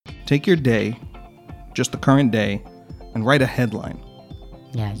take your day, just the current day, and write a headline.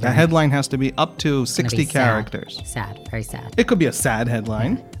 Yeah, The headline has to be up to 60 characters. Sad, very sad. It could be a sad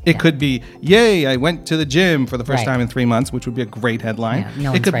headline. It could be, yay, I went to the gym for the first time in 3 months, which would be a great headline. Yeah,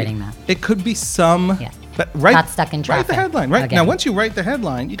 no one's writing that. It could be some... Yeah. But Not stuck in traffic. Write the headline. Right. Okay. Now, once you write the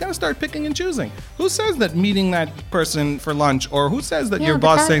headline, you got to start picking and choosing. Who says that meeting that person for lunch, or who says that your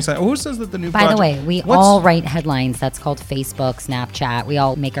boss saying something, or who says that the new By project... the way, we all write headlines. That's called Facebook, Snapchat. We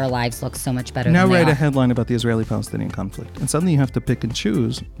all make our lives look so much better Now than they write are. a headline about the Israeli-Palestinian conflict. And suddenly you have to pick and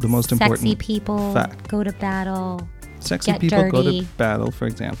choose the most important Sexy people fact. go to battle. Sexy get people go dirty, to battle, for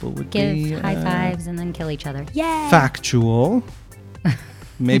example, would give be... high fives and then kill each other. Yay! Factual.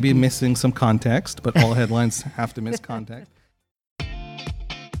 Maybe missing some context, but all headlines have to miss context.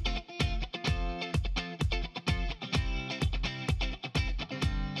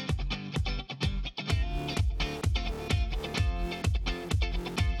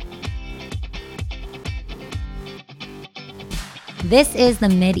 This is the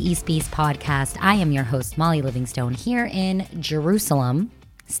Mideast Beast Podcast. I am your host, Molly Livingstone, here in Jerusalem.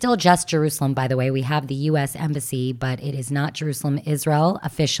 Still just Jerusalem, by the way. We have the U.S. Embassy, but it is not Jerusalem, Israel,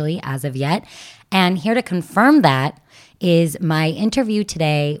 officially as of yet. And here to confirm that is my interview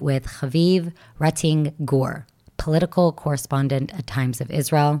today with Haviv Rettig Gur, political correspondent at Times of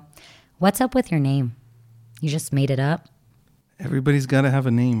Israel. What's up with your name? You just made it up? Everybody's got to have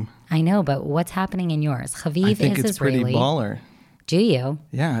a name. I know, but what's happening in yours? Haviv I think is it's Israeli. pretty baller. Do you?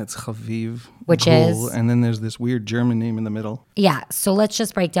 Yeah, it's Haviv. Which Gul, is? And then there's this weird German name in the middle. Yeah, so let's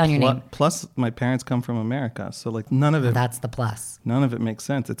just break down your name. Plus, my parents come from America, so like none of it. That's the plus. None of it makes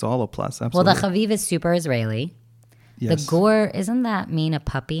sense. It's all a plus. Well, Absolutely. the Haviv is super Israeli. Yes. The Gur, isn't that mean a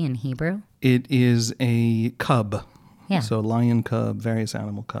puppy in Hebrew? It is a cub. Yeah. So lion cub, various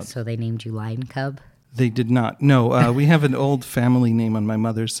animal cubs. So they named you Lion Cub? They did not. No, we have an old family name on my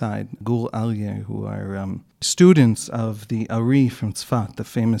mother's side, Gul Aryeh, who are students of the Ari from Tzfat, the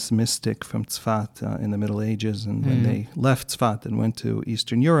famous mystic from Tzfat in the Middle Ages. And when they left Tzfat and went to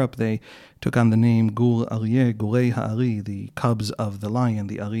Eastern Europe, they took on the name Gul Aryeh, Gulei Ha'ari, the cubs of the lion.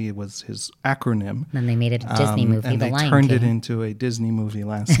 The Ari was his acronym. Then they made it a Disney movie, and The they Lion turned King. it into a Disney movie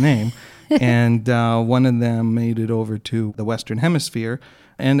last name. And one of them made it over to the Western Hemisphere.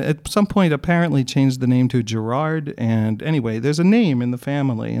 And at some point, apparently changed the name to Gerard. And anyway, there's a name in the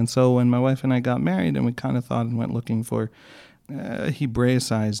family. And so when my wife and I got married and we kind of thought and went looking for a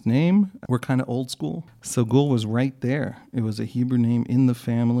Hebraicized name, we're kind of old school. So Gul was right there. It was a Hebrew name in the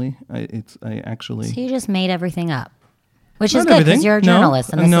family. I actually... So you just made everything up, which is Not good everything. because you're a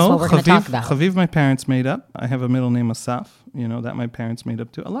journalist and this is what we're going to talk about. Haviv, my parents made up. I have a middle name, Asaf, that my parents made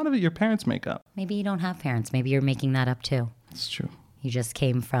up too. A lot of it your parents make up. Maybe you don't have parents. Maybe you're making that up too. It's true. You just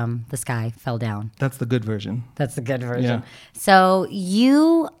came from the sky, fell down. That's the good version. That's the good version. Yeah. So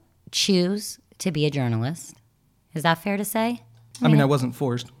you choose to be a journalist. Is that fair to say? I mean, I wasn't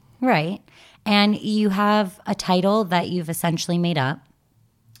forced. Right. And you have a title that you've essentially made up.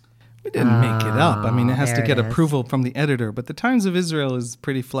 We didn't make it up. I mean, it has there to get it is. approval from the editor. But the Times of Israel is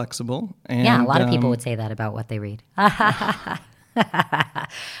pretty flexible. And, Yeah, a lot of people would say that about what they read. Well,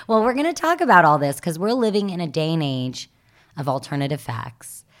 we're going to talk about all this because we're living in a day and age of alternative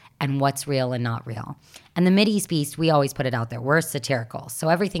facts and what's real and not real. And the Mideast Beast, we always put it out there. We're satirical. So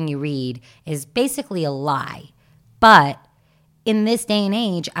everything you read is basically a lie. But in this day and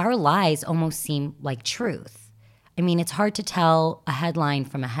age, our lies almost seem like truth. I mean, it's hard to tell a headline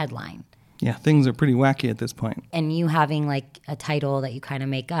from a headline. Yeah, things are pretty wacky at this point. And you having like a title that you kind of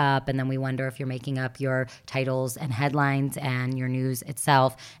make up, and then we wonder if you're making up your titles and headlines and your news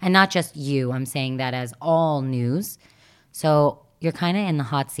itself. And not just you, I'm saying that as all news. So you're kind of in the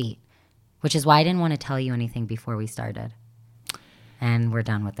hot seat, which is why I didn't want to tell you anything before we started. And we're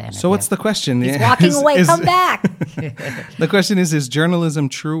done with the interview. So what's the question? He's walking away. Come back. The question is journalism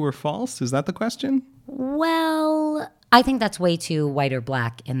true or false? Is that the question? Well, I think that's way too white or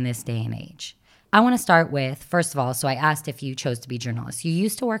black in this day and age. I want to start with, first of all, so I asked if you chose to be a journalist. You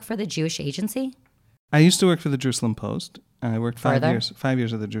used to work for the Jewish agency? I used to work for the Jerusalem Post. I worked 5 Further? years. 5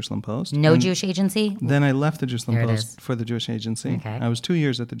 years at the Jerusalem Post. No And Jewish agency? Then I left the Jerusalem There it Post is. for the Jewish agency. Okay. I was 2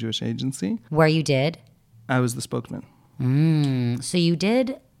 years at the Jewish agency. Where you did? I was the spokesman. So you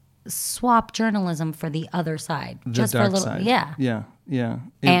did swap journalism for the other side. The just dark for a little, side. Yeah. Yeah.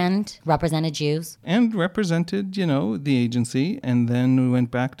 And represented Jews And represented, the agency. And then we went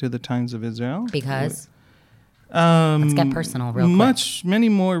back to the Times of Israel. because let's get personal real quick. Many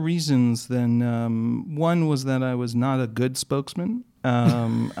more reasons than one was that I was not a good spokesman.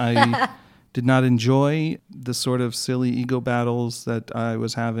 I did not enjoy the sort of silly ego battles that I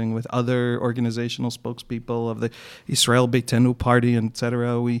was having with other organizational spokespeople of the Israel Beitenu party,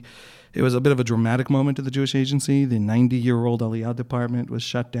 etc. It was a bit of a dramatic moment to the Jewish Agency. The 90-year-old Aliyah department was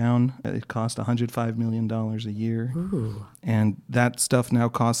shut down. It cost $105 million a year. Ooh. And that stuff now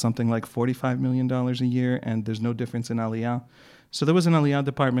costs something like $45 million a year, and there's no difference in Aliyah. So there was an Aliyah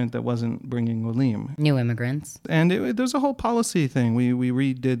department that wasn't bringing Olim. New immigrants. And there's a whole policy thing. We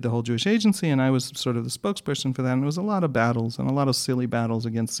redid the whole Jewish Agency, and I was sort of the spokesperson for that. And it was a lot of battles and a lot of silly battles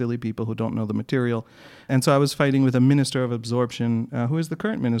against silly people who don't know the material. And so I was fighting with a minister of absorption, who is the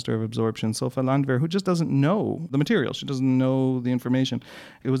current minister of absorption, Sofa Landwehr, who just doesn't know the material. She doesn't know the information.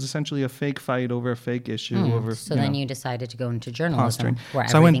 It was essentially a fake fight over a fake issue. So then you decided to go into journalism, posturing. where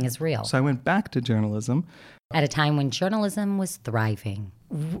everything is real. So I went back to journalism. At a time when journalism was thriving.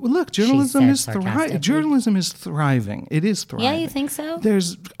 Look, journalism is thriving. Journalism is thriving. It is thriving. Yeah, you think so?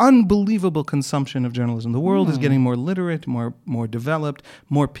 There's unbelievable consumption of journalism. The world is getting more literate, more developed.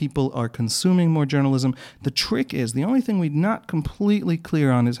 More people are consuming more journalism. The trick is, the only thing we're not completely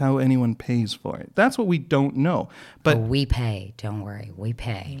clear on is how anyone pays for it. That's what we don't know. But we pay. Don't worry. We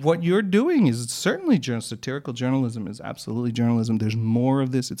pay. What you're doing is certainly satirical journalism is absolutely journalism. There's more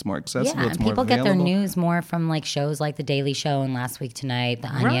of this. It's more accessible. Yeah, it's and more people available. Get their news more from like shows like The Daily Show and Last Week Tonight. The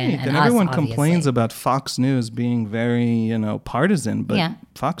Onion, right, and everyone us, complains about Fox News being very, partisan, but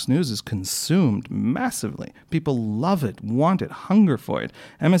Fox News is consumed massively. People love it, want it, hunger for it.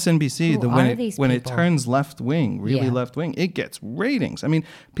 MSNBC, when it turns left wing, left wing, it gets ratings. I mean,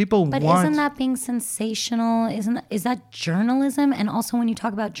 people but want. Isn't that being sensational? Is that journalism? And also, when you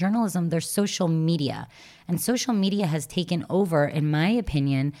talk about journalism, there's social media, and social media has taken over, in my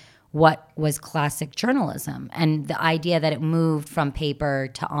opinion, what was classic journalism, and the idea that it moved from paper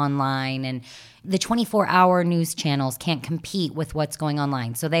to online, and the 24-hour news channels can't compete with what's going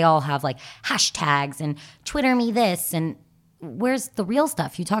online. So they all have like hashtags and Twitter me this, and where's the real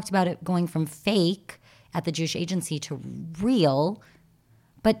stuff? You talked about it going from fake at the Jewish Agency to real,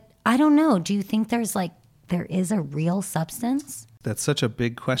 but I don't know. Do you think there is a real substance? That's such a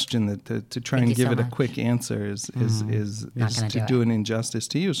big question that to try and give it a quick answer is to do an injustice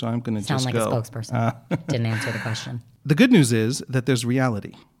to you. So I'm going to just go. Sound like a spokesperson. Didn't answer the question. The good news is that there's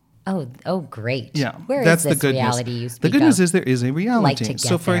reality. Oh, great. Yeah. Where that's is this the good reality news. you speak The good of? news is there is a reality. Like to get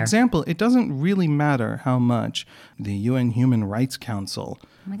so, for there. example, it doesn't really matter how much the UN Human Rights Council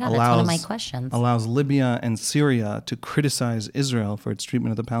Oh my God, that's one of my questions. allows Libya and Syria to criticize Israel for its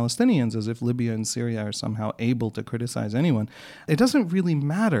treatment of the Palestinians, as if Libya and Syria are somehow able to criticize anyone. It doesn't really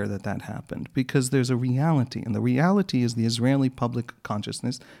matter that happened, because there's a reality, and the reality is the Israeli public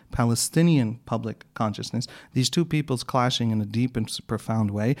consciousness, Palestinian public consciousness, these two peoples clashing in a deep and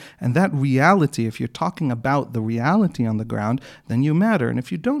profound way. And that reality, if you're talking about the reality on the ground, then you matter. And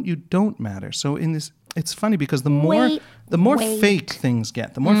if you don't matter. So in this, it's funny because the more fake things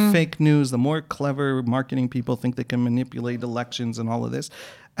get, the more fake news, the more clever marketing people think they can manipulate elections and all of this.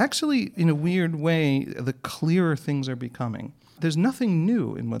 Actually, in a weird way, the clearer things are becoming. There's nothing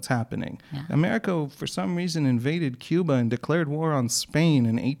new in what's happening. Yeah. America, for some reason, invaded Cuba and declared war on Spain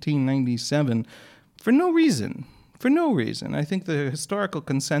in 1897 for no reason. For no reason. I think the historical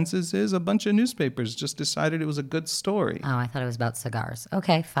consensus is a bunch of newspapers just decided it was a good story. Oh, I thought it was about cigars.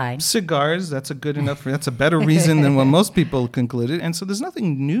 Okay, fine. Cigars, that's a better reason than what most people concluded. And so there's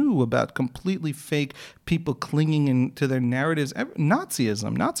nothing new about completely fake people clinging to their narratives.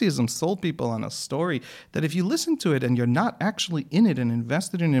 Nazism sold people on a story that if you listen to it and you're not actually in it and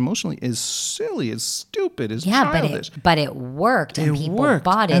invested in it emotionally is silly, is stupid, is childish. But it worked and people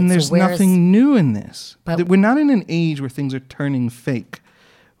bought it. And there's nothing new in this. But we're not in an age where things are turning fake.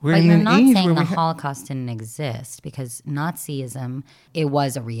 But you're not saying the Holocaust didn't exist, because Nazism, it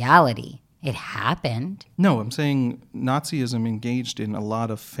was a reality. It happened. No, I'm saying Nazism engaged in a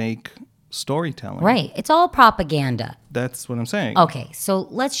lot of fake storytelling. Right. It's all propaganda. That's what I'm saying. Okay, so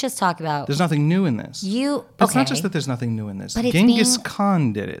let's just talk about... There's nothing new in this. It's not just that there's nothing new in this. But Genghis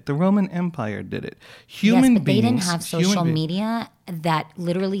Khan did it. The Roman Empire did it. Human beings... They didn't have social media that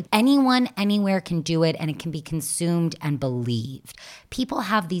literally anyone, anywhere can do it, and it can be consumed and believed. People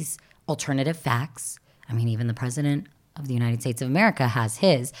have these alternative facts. I mean, even the president of the United States of America has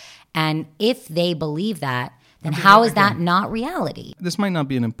his. And if they believe that, then how is that not reality? This might not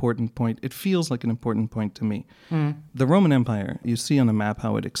be an important point. It feels like an important point to me. The Roman Empire, you see on the map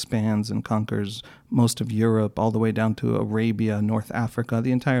how it expands and conquers most of Europe, all the way down to Arabia, North Africa,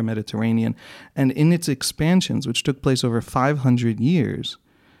 the entire Mediterranean. And in its expansions, which took place over 500 years,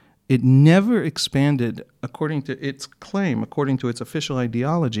 it never expanded, according to its claim, according to its official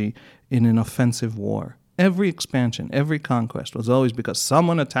ideology, in an offensive war. Every expansion, every conquest was always because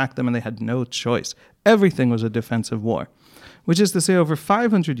someone attacked them and they had no choice. Everything was a defensive war. Which is to say, over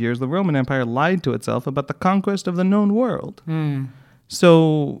 500 years, the Roman Empire lied to itself about the conquest of the known world.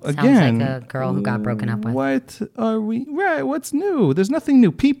 So, again... Sounds like a girl who got broken up with. What's new? There's nothing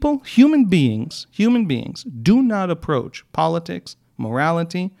new. People, human beings, do not approach politics,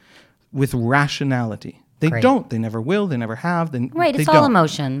 morality, with rationality. They don't. They never will. They never have. It's all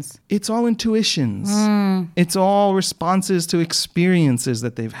emotions. It's all intuitions. It's all responses to experiences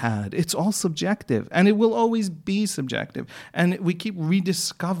that they've had. It's all subjective. And it will always be subjective. And we keep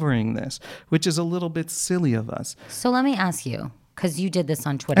rediscovering this, which is a little bit silly of us. So let me ask you, because you did this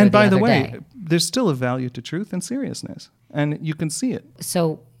on Twitter and the other day. And by the way, there's still a value to truth and seriousness. And you can see it.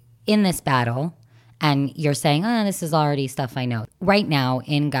 So in this battle, and you're saying, this is already stuff I know. Right now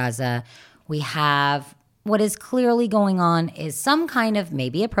in Gaza, we have... what is clearly going on is some kind of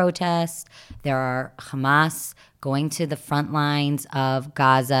maybe a protest. There are Hamas going to the front lines of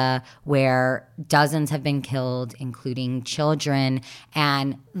Gaza where dozens have been killed, including children.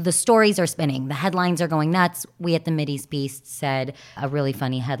 And the stories are spinning. The headlines are going nuts. We at the Mideast Beast said a really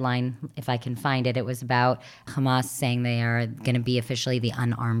funny headline, if I can find it. It was about Hamas saying they are going to be officially the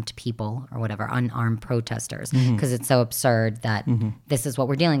unarmed people or whatever, unarmed protesters, because it's so absurd that this is what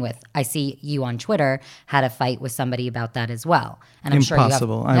we're dealing with. I see you on Twitter had a fight with somebody about that as well. And I'm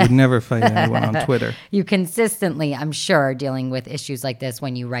Impossible. I would never fight anyone on Twitter. You consistently, I'm sure, are dealing with issues like this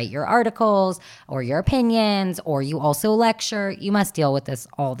when you write your articles or your opinions, or you also lecture. You must deal with this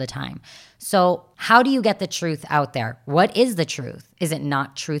all the time. So how do you get the truth out there? What is the truth? Is it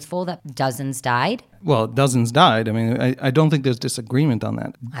not truthful that dozens died? Well, dozens died. I mean, I don't think there's disagreement on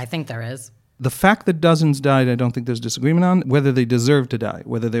that. I think there is. The fact that dozens died, I don't think there's disagreement on. Whether they deserved to die,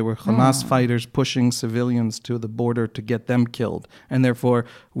 whether they were Hamas fighters pushing civilians to the border to get them killed, and therefore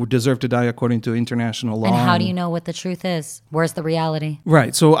would deserve to die according to international law. And how do you know what the truth is? Where's the reality?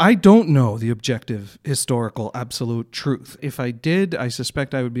 Right. So I don't know the objective, historical, absolute truth. If I did, I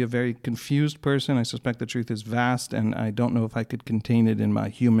suspect I would be a very confused person. I suspect the truth is vast, and I don't know if I could contain it in my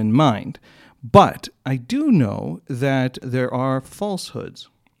human mind. But I do know that there are falsehoods.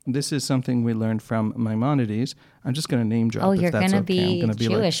 This is something we learned from Maimonides. I'm just going to name drop. Oh, you're going to be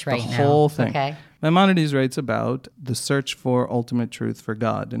Jewish right now. The whole thing. Okay. Maimonides writes about the search for ultimate truth for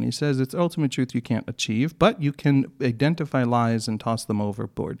God. And he says it's ultimate truth you can't achieve, but you can identify lies and toss them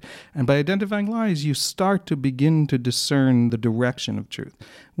overboard. And by identifying lies, you start to begin to discern the direction of truth.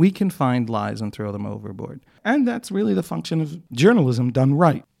 We can find lies and throw them overboard. And that's really the function of journalism done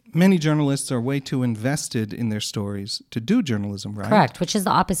right. Many journalists are way too invested in their stories to do journalism right. Correct, which is the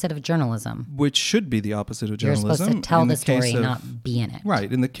opposite of journalism. Which should be the opposite of journalism. You're supposed to tell the story, not be in it.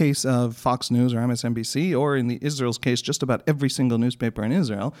 Right. In the case of Fox News or MSNBC, or in Israel's case, just about every single newspaper in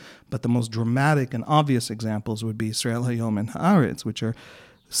Israel. But the most dramatic and obvious examples would be Israel Hayom and Haaretz, which are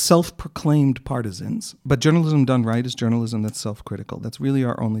self-proclaimed partisans. But journalism done right is journalism that's self-critical. That's really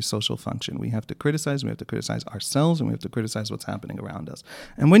our only social function. We have to criticize, we have to criticize ourselves, and we have to criticize what's happening around us.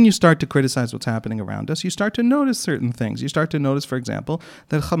 And when you start to criticize what's happening around us, you start to notice certain things. You start to notice, for example,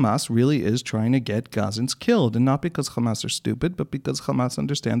 that Hamas really is trying to get Gazans killed, and not because Hamas are stupid, but because Hamas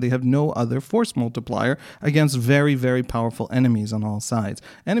understand they have no other force multiplier against very, very powerful enemies on all sides,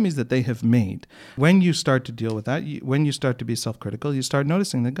 enemies that they have made. When you start to deal with that, when you start to be self-critical, you start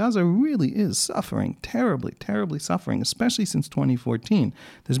noticing that Gaza really is suffering, terribly, terribly suffering, especially since 2014.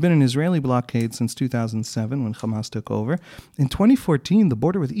 There's been an Israeli blockade since 2007 when Hamas took over. In 2014, the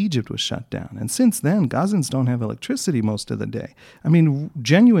border with Egypt was shut down. And since then, Gazans don't have electricity most of the day. I mean,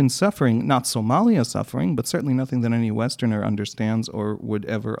 genuine suffering, not Somalia suffering, but certainly nothing that any Westerner understands or would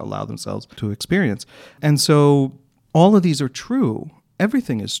ever allow themselves to experience. And so all of these are true.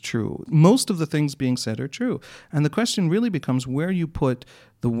 Everything is true. Most of the things being said are true. And the question really becomes where you put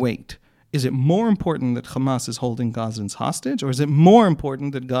the weight. Is it more important that Hamas is holding Gazans hostage, or is it more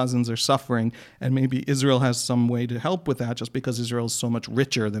important that Gazans are suffering and maybe Israel has some way to help with that just because Israel is so much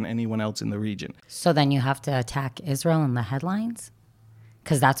richer than anyone else in the region? So then you have to attack Israel in the headlines?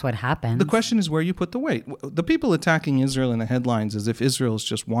 Because that's what happened. The question is where you put the weight. The people attacking Israel in the headlines as if Israel is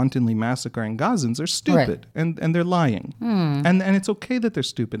just wantonly massacring Gazans are stupid, right. and they're lying. And it's okay that they're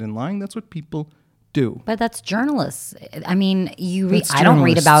stupid and lying. That's what people do. But that's journalists. I mean, I don't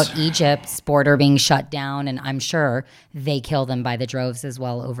read about Egypt's border being shut down, and I'm sure they kill them by the droves as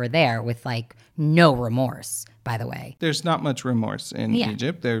well over there with like no remorse, by the way. There's not much remorse in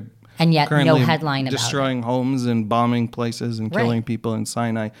Egypt. And yet currently no headline about destroying homes and bombing places and killing people in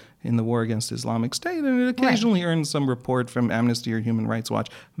Sinai in the war against Islamic State. And it occasionally earns some report from Amnesty or Human Rights Watch.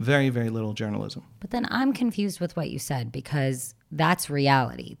 Very, very little journalism. But then I'm confused with what you said, because that's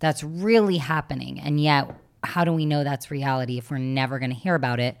reality. That's really happening. And yet, how do we know that's reality if we're never going to hear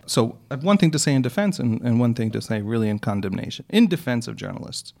about it? So I have one thing to say in defense and one thing to say really in condemnation. In defense of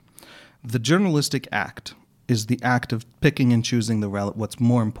journalists, the journalistic act is the act of picking and choosing what's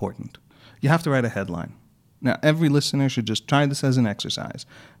more important. You have to write a headline. Now, every listener should just try this as an exercise.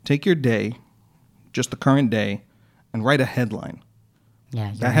 Take your day, just the current day, and write a headline.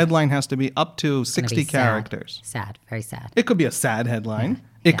 Yeah, that headline has to be up to 60 characters. Sad, very sad. It could be a sad headline.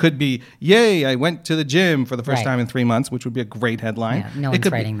 It could be, yay, I went to the gym for the first time in 3 months, which would be a great headline. Yeah, no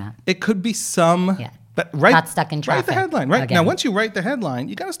one's writing that. It could be some... Yeah. But Got stuck in traffic. Write the headline. Right again. now, once you write the headline,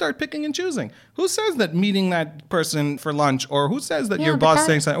 you got to start picking and choosing. Who says that meeting that person for lunch, or who says that your boss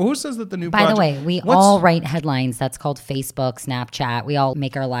saying something, or who says that the new By project... the way, we all write headlines. That's called Facebook, Snapchat. We all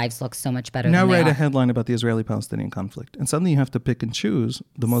make our lives look so much better now than they write are. a headline about the Israeli-Palestinian conflict, and suddenly you have to pick and choose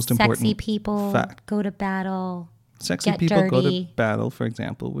the most important Sexy people fact. go to battle. Sexy get people go to dirty, battle, for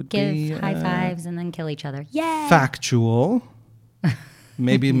example, would give be... high fives and then kill each other. Yay! Factual.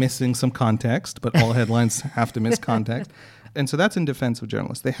 Maybe missing some context, but all headlines have to miss context. And so that's in defense of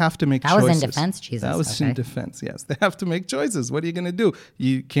journalists. They have to make choices. That was in defense, Jesus. That was in defense, yes. They have to make choices. What are you going to do?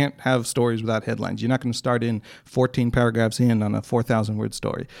 You can't have stories without headlines. You're not going to start in 14 paragraphs in on a 4,000-word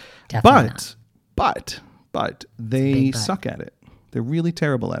story. Definitely not. But they suck at it. They're really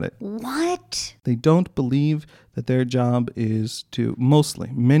terrible at it. What? They don't believe that their job is to,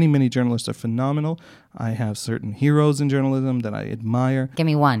 many journalists are phenomenal. I have certain heroes in journalism that I admire. Give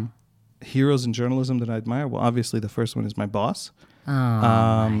me one. Heroes in journalism that I admire. Well, obviously the first one is my boss.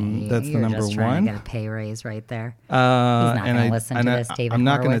 That's the number just one. trying to get a pay raise right there. He's not going to listen to this, David. I'm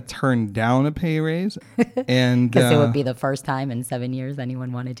not going to turn down a pay raise, and because it would be the first time in 7 years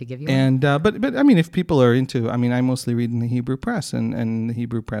anyone wanted to give you one. But I mean, if people are into, I mean, I mostly read in the Hebrew press, and the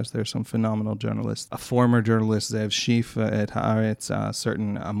Hebrew press, there's some phenomenal journalists. A former journalist, Zev Shif at Haaretz,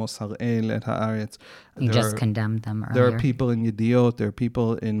 certain Amos Harel at Haaretz. You just condemned them earlier. There are people in Yediot, there are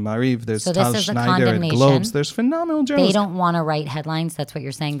people in Mariv, there's so Tal this is a Schneider at condemnation. Globes. There's phenomenal journalists. They don't want to write headlines. That's what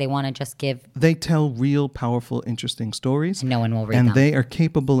you're saying. They want to just give. They tell real, powerful, interesting stories. And no one will read them. them. And they are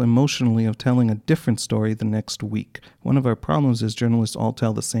capable emotionally of telling a different story the next week. One of our problems is journalists all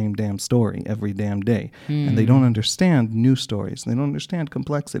tell the same damn story every damn day. And they don't understand new stories. They don't understand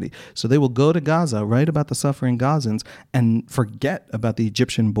complexity. So they will go to Gaza, write about the suffering Gazans, and forget about the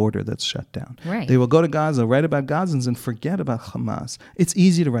Egyptian border that's shut down. Right. They will go to Gaza, write about Gazans, and forget about Hamas. It's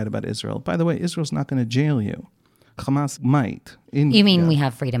easy to write about Israel. By the way, Israel's not going to jail you. Hamas might. You mean we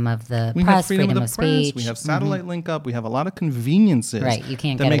have freedom of the press, freedom of speech. We have satellite link up. We have a lot of conveniences you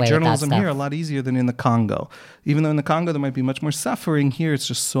can't that get make away journalism with that here a stuff. lot easier than in the Congo. Even though in the Congo there might be much more suffering, here it's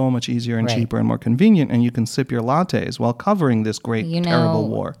just so much easier and cheaper and more convenient, and you can sip your lattes while covering this great, terrible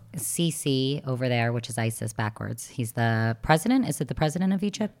war. Sisi over there, which is ISIS backwards. He's the president. Is it the president of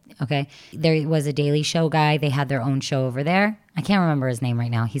Egypt? Okay. There was a Daily Show guy. They had their own show over there. I can't remember his name right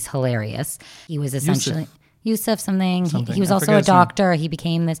now. He's hilarious. He was essentially... Yusuf something. He was also a doctor. He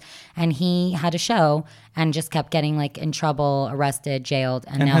became this, and he had a show and just kept getting like in trouble, arrested, jailed,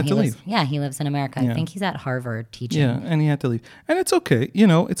 and now he lives. Yeah, he lives in America. I think he's at Harvard teaching. Yeah, and he had to leave. And it's okay. You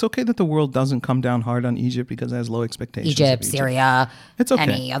know, it's okay that the world doesn't come down hard on Egypt because it has low expectations. Egypt, Syria, it's okay.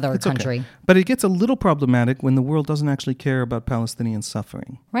 Any other country. Okay. But it gets a little problematic when the world doesn't actually care about Palestinian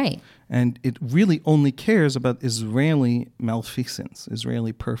suffering. Right. And it really only cares about Israeli malfeasance,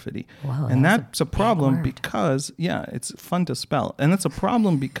 Israeli perfidy. Whoa, and that's a problem because, it's fun to spell. And that's a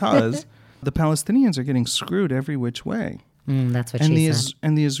problem because the Palestinians are getting screwed every which way. That's what she said.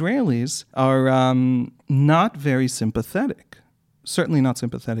 And the Israelis are not very sympathetic. Certainly not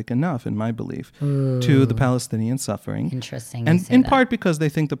sympathetic enough, in my belief, to the Palestinian suffering. Interesting. And in part because they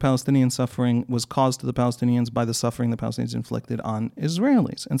think the Palestinian suffering was caused to the Palestinians by the suffering the Palestinians inflicted on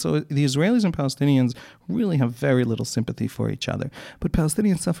Israelis. And so the Israelis and Palestinians really have very little sympathy for each other. But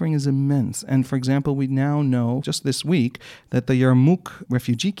Palestinian suffering is immense. And for example, we now know just this week that the Yarmouk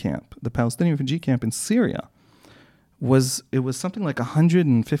refugee camp, the Palestinian refugee camp in Syria, was something like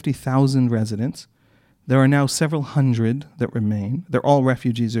 150,000 residents. There are now several hundred that remain. They're all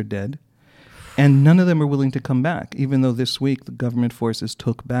refugees or dead. And none of them are willing to come back, even though this week the government forces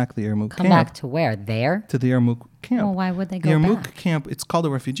took back the Yarmouk camp. Come back to where? There? To the Yarmouk camp. Well, why would they go back? The Yarmouk camp, it's called a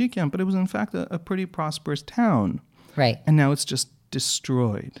refugee camp, but it was in fact a pretty prosperous town. Right. And now it's just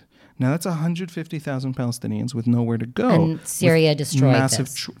destroyed. Now, that's 150,000 Palestinians with nowhere to go. And Syria destroyed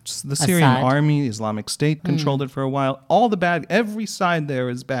the Syrian army, Islamic State controlled it for a while. Every side there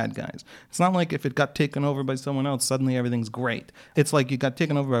is bad guys. It's not like if it got taken over by someone else, suddenly everything's great. It's like you got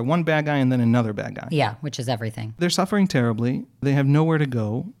taken over by one bad guy and then another bad guy. Yeah, which is everything. They're suffering terribly. They have nowhere to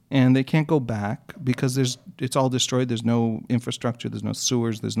go, and they can't go back because it's all destroyed. There's no infrastructure, there's no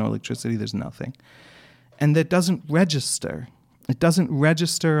sewers, there's no electricity, there's nothing. And that doesn't register. It doesn't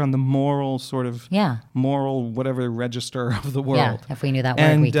register on the moral moral whatever register of the world. Yeah, if we knew that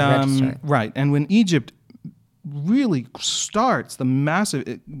word, we could register it. Right. And when Egypt really starts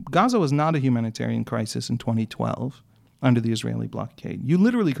Gaza was not a humanitarian crisis in 2012 under the Israeli blockade. You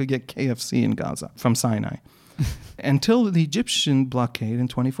literally could get KFC in Gaza from Sinai. Until the Egyptian blockade in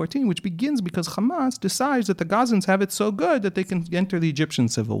 2014, which begins because Hamas decides that the Gazans have it so good that they can enter the Egyptian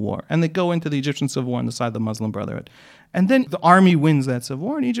civil war. And they go into the Egyptian civil war on the side of the Muslim Brotherhood. And then the army wins that civil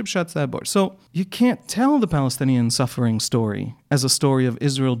war and Egypt shuts that border. So you can't tell the Palestinian suffering story as a story of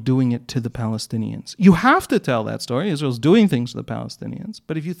Israel doing it to the Palestinians. You have to tell that story. Israel's doing things to the Palestinians.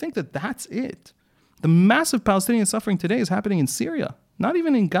 But if you think that that's it, the massive Palestinian suffering today is happening in Syria. Not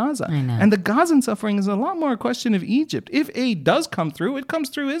even in Gaza. I know. And the Gazan suffering is a lot more a question of Egypt. If aid does come through, it comes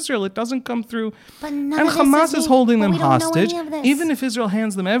through Israel. It doesn't come through. And Hamas is holding them hostage. Even if Israel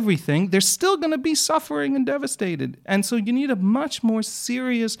hands them everything, they're still going to be suffering and devastated. And so you need a much more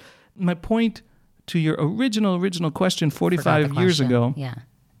serious. My point to your original question 45 years ago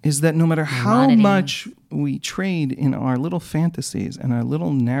is that no matter how much we trade in our little fantasies and our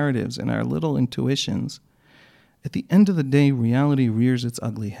little narratives and our little intuitions, at the end of the day, reality rears its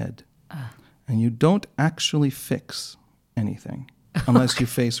ugly head. And you don't actually fix anything unless you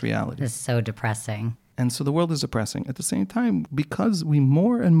face reality. This is so depressing. And so the world is depressing. At the same time, because we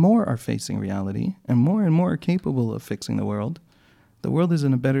more and more are facing reality and more are capable of fixing the world is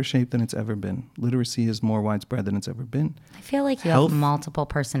in a better shape than it's ever been. Literacy is more widespread than it's ever been. I feel like you have multiple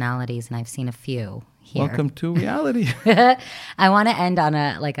personalities, and I've seen a few here. Welcome to reality. I want to end on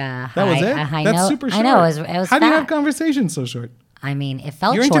a high That's note. super short. I know. It was How do you have conversations so short? I mean, it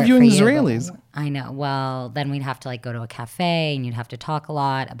felt You're short interviewing for you, Israelis. I know. Well, then we'd have to go to a cafe, and you'd have to talk a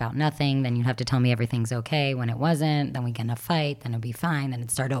lot about nothing. Then you'd have to tell me everything's okay when it wasn't. Then we get in a fight. Then it'd be fine. Then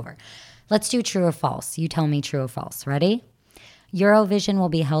it'd start over. Let's do true or false. You tell me true or false. Ready? Eurovision will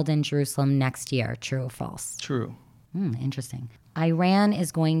be held in Jerusalem next year. True or false? True. Interesting. Iran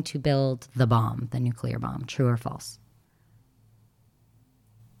is going to build the nuclear bomb. True or false?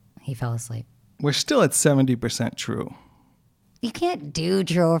 He fell asleep. We're still at 70% true. You can't do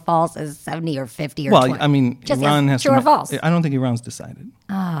true or false as 70 or 50 or 20. Well, I mean, just Iran has true or false. I don't think Iran's decided.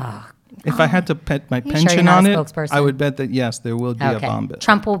 If I had to bet my sure pension you're not on a it, spokesperson? I would bet that, yes, there will be a bomb built.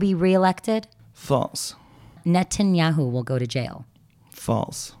 Trump will be reelected? False. Netanyahu will go to jail?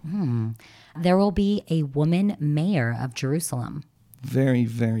 False. There will be a woman mayor of Jerusalem? Very,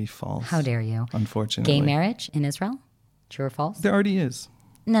 very false. How dare you? Unfortunately. Gay marriage in Israel? True or false? There already is.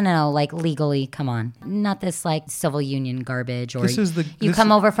 No, legally, come on. Not this civil union garbage or you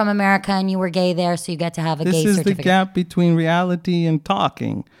come is, over from America and you were gay there so you get to have a gay certificate. This is the gap between reality and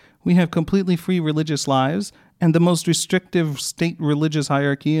talking. We have completely free religious lives and the most restrictive state religious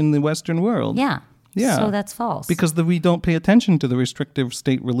hierarchy in the Western world. Yeah. So that's false. Because we don't pay attention to the restrictive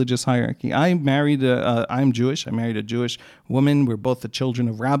state religious hierarchy. I'm Jewish. I married a Jewish woman. We're both the children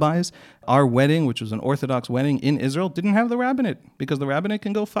of rabbis. Our wedding, which was an Orthodox wedding in Israel, didn't have the rabbinate because the rabbinate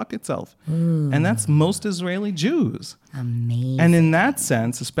can go fuck itself. And that's most Israeli Jews. Amazing. And in that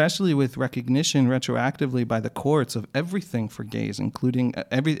sense, especially with recognition retroactively by the courts of everything for gays, including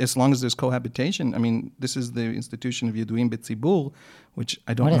as long as there's cohabitation. I mean, this is the institution of Yeduim B'Tzibur, which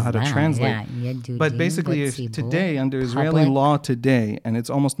I don't know how to translate. Yeah, but basically, today, under Israeli law today, and it's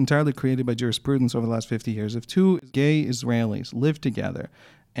almost entirely created by jurisprudence over the last 50 years, if two gay Israelis live together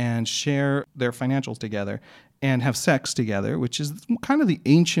and share their financials together and have sex together, which is kind of the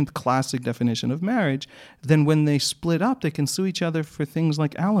ancient classic definition of marriage, then when they split up, they can sue each other for things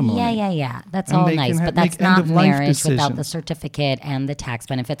like alimony. Yeah. That's all nice, but that's not marriage without the certificate and the tax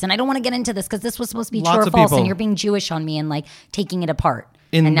benefits. And I don't want to get into this because this was supposed to be true or false, and you're being Jewish on me and taking it apart.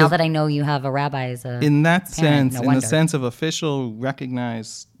 And now that I know you have a rabbi as a in that parent, sense, in the sense of official,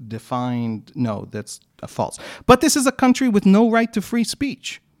 recognized, defined, no, that's false. But this is a country with no right to free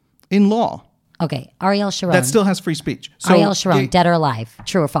speech in law. Okay, Ariel Sharon. That still has free speech. So Ariel Sharon, dead or alive?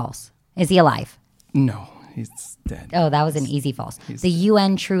 True or false? Is he alive? No, he's dead. Oh, that was an easy false. The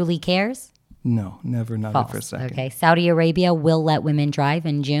UN truly cares? No, never, not false. For a second. Okay, Saudi Arabia will let women drive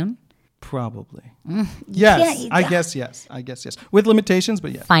in June? Probably. Yes, I guess yes. With limitations,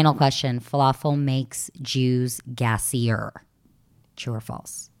 but yes. Final question. Falafel makes Jews gassier. True or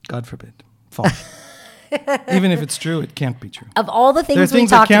false? God forbid. False. Even if it's true, it can't be true. Of all the There are things we things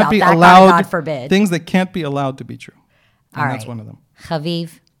that talked can't about, be that allowed. God forbid. Things that can't be allowed to be true. And All that's right. one of them.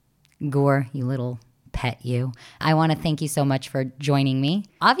 Haviv, Gur, you little pet you. I want to thank you so much for joining me.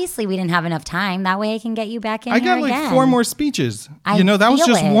 Obviously, we didn't have enough time. That way I can get you back in I here got like again. 4 more speeches. I that was feel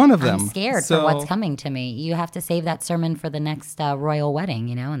just it. one of them. I'm scared for what's coming to me. You have to save that sermon for the next royal wedding,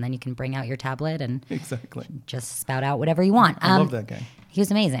 and then you can bring out your tablet and Exactly. just spout out whatever you want. I love that guy. He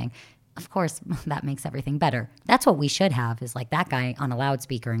was amazing. Of course, that makes everything better. That's what we should have, is like that guy on a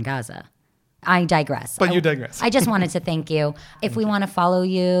loudspeaker in Gaza. I digress. But you digress. I just wanted to thank you. If we want to follow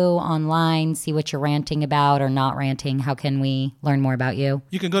you online, see what you're ranting about or not ranting, how can we learn more about you?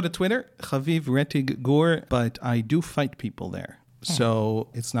 You can go to Twitter, Haviv Rettig Gur, but I do fight people there. So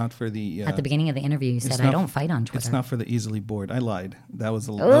it's not for the... At the begining of the interview, you said, I don't fight on Twitter. It's not for the easily bored. I lied. That was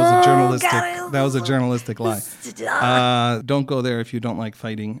a journalistic lie. Don't go there if you don't like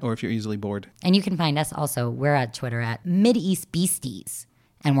fighting or if you're easily bored. And you can find us also. We're at Twitter at Mideast Beasties.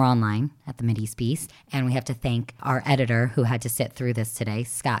 And we're online at the Mideast Beast. And we have to thank our editor who had to sit through this today,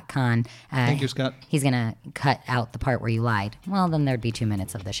 Scott Kahn. Thank you, Scott. He's going to cut out the part where you lied. Well, then there'd be 2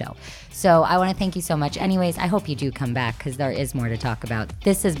 minutes of the show. So I want to thank you so much. Anyways, I hope you do come back because there is more to talk about.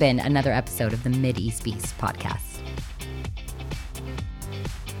 This has been another episode of the Mideast Beast Podcast.